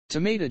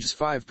Tamadoge's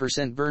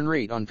 5% burn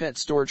rate on pet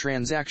store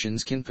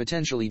transactions can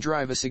potentially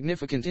drive a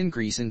significant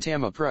increase in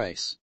TAMA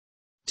price.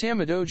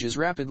 Tamadoge is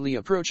rapidly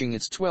approaching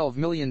its $12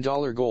 million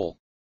goal.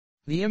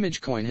 The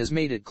image coin has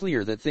made it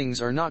clear that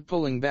things are not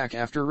pulling back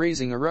after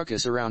raising a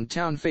ruckus around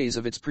town phase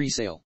of its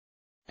pre-sale.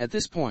 At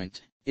this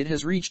point, it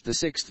has reached the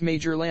 6th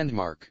major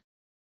landmark.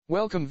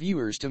 Welcome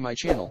viewers to my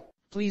channel.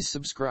 Please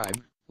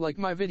subscribe, like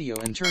my video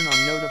and turn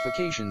on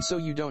notifications so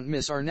you don't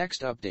miss our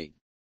next update.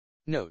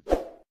 Note: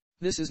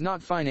 this is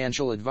not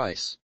financial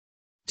advice.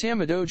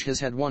 Tamadoge has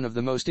had one of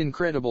the most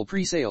incredible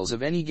pre-sales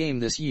of any game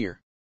this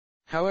year.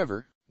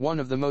 However,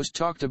 one of the most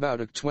talked about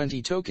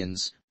OG20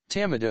 tokens,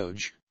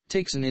 Tamadoge,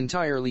 takes an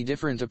entirely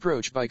different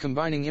approach by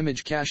combining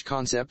image cache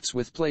concepts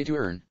with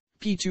play-to-earn,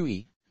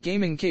 P2E,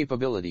 gaming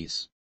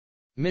capabilities.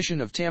 Mission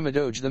of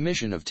Tamadoge: the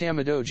mission of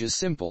Tamadoge is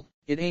simple.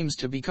 It aims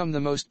to become the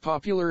most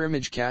popular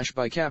image cache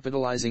by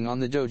capitalizing on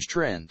the Doge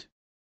trend.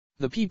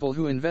 The people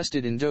who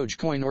invested in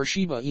Dogecoin or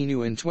Shiba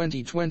Inu in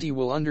 2020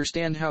 will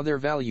understand how their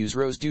values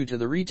rose due to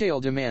the retail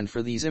demand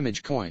for these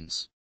image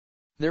coins.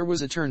 There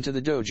was a turn to the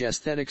Doge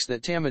aesthetics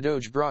that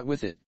Tamadoge brought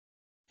with it.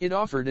 It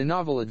offered a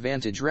novel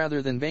advantage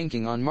rather than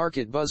banking on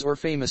market buzz or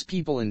famous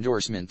people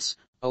endorsements,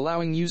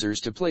 allowing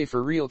users to play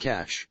for real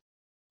cash.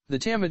 The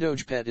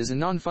Tamadoge pet is a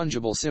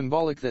non-fungible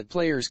symbolic that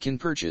players can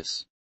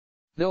purchase.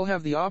 They'll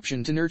have the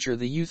option to nurture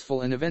the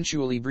youthful and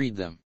eventually breed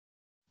them.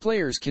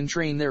 Players can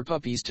train their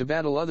puppies to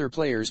battle other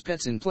players'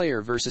 pets in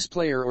player versus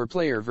player or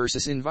player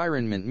versus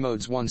environment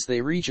modes once they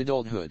reach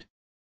adulthood.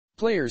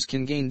 Players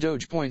can gain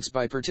Doge points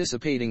by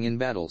participating in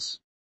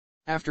battles.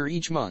 After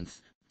each month,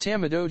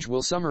 Tamadoge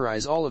will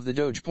summarize all of the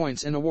Doge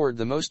points and award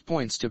the most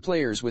points to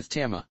players with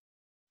TAMA.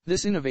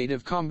 This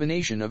innovative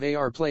combination of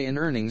AR play and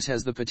earnings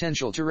has the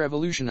potential to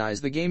revolutionize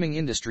the gaming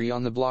industry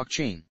on the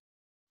blockchain.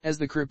 As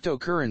the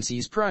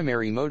cryptocurrency's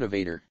primary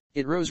motivator,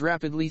 it rose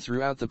rapidly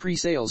throughout the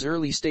pre-sale's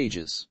early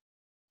stages.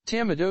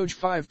 Tamadoge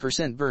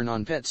 5% burn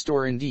on pet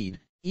store.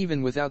 Indeed,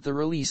 even without the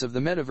release of the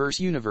Metaverse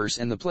universe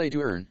and the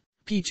play-to-earn,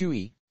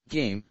 P2E,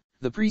 game,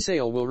 the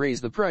pre-sale will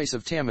raise the price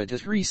of TAMA to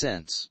 3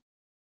 cents.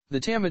 The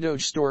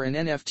Tamadoge store and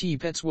NFT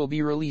pets will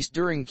be released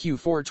during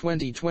Q4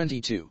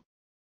 2022.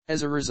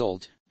 As a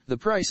result, the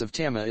price of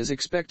TAMA is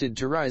expected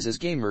to rise as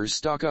gamers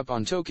stock up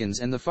on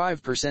tokens and the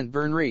 5%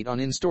 burn rate on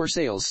in-store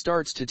sales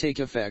starts to take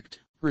effect,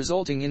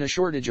 resulting in a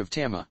shortage of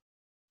TAMA.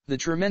 The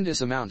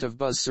tremendous amount of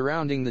buzz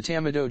surrounding the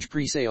Tamadoge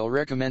pre-sale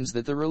recommends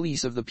that the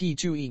release of the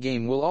P2E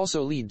game will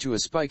also lead to a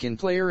spike in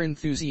player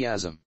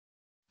enthusiasm.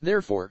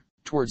 Therefore,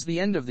 towards the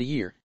end of the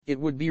year, it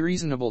would be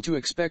reasonable to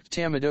expect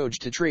Tamadoge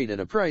to trade at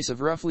a price of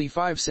roughly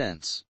 5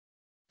 cents.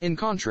 In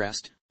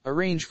contrast, a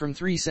range from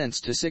 3 cents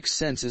to 6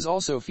 cents is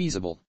also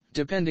feasible,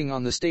 depending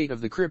on the state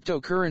of the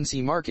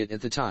cryptocurrency market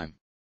at the time.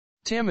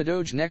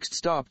 Tamadoge next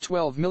stop: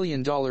 $12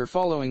 million.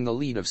 Following the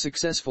lead of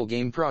successful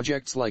game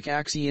projects like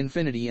Axie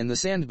Infinity and the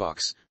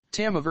Sandbox,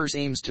 Tamaverse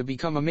aims to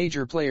become a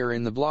major player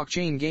in the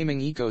blockchain gaming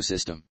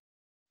ecosystem.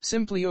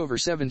 Simply over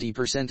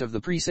 70% of the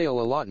pre-sale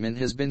allotment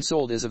has been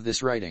sold as of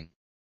this writing.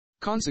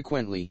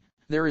 Consequently,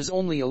 there is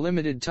only a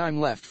limited time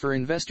left for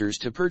investors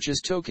to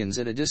purchase tokens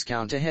at a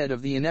discount ahead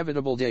of the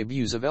inevitable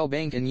debuts of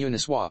LBank and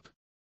Uniswap.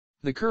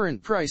 The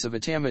current price of a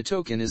TAMA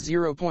token is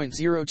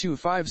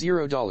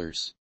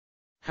 $0.0250.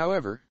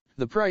 However,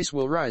 the price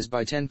will rise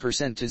by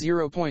 10% to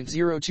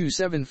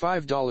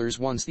 $0.0275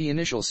 once the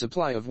initial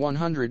supply of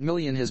 100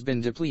 million has been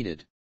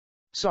depleted.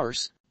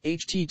 Source: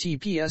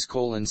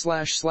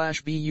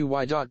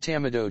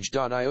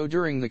 https://buy.tamadoge.io.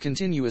 During the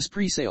continuous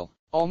pre-sale,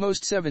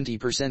 almost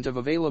 70% of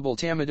available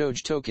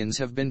Tamadoge tokens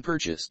have been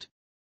purchased.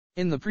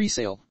 In the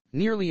pre-sale,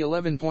 nearly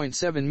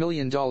 $11.7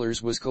 million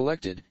was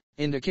collected,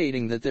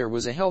 indicating that there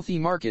was a healthy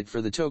market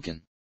for the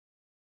token.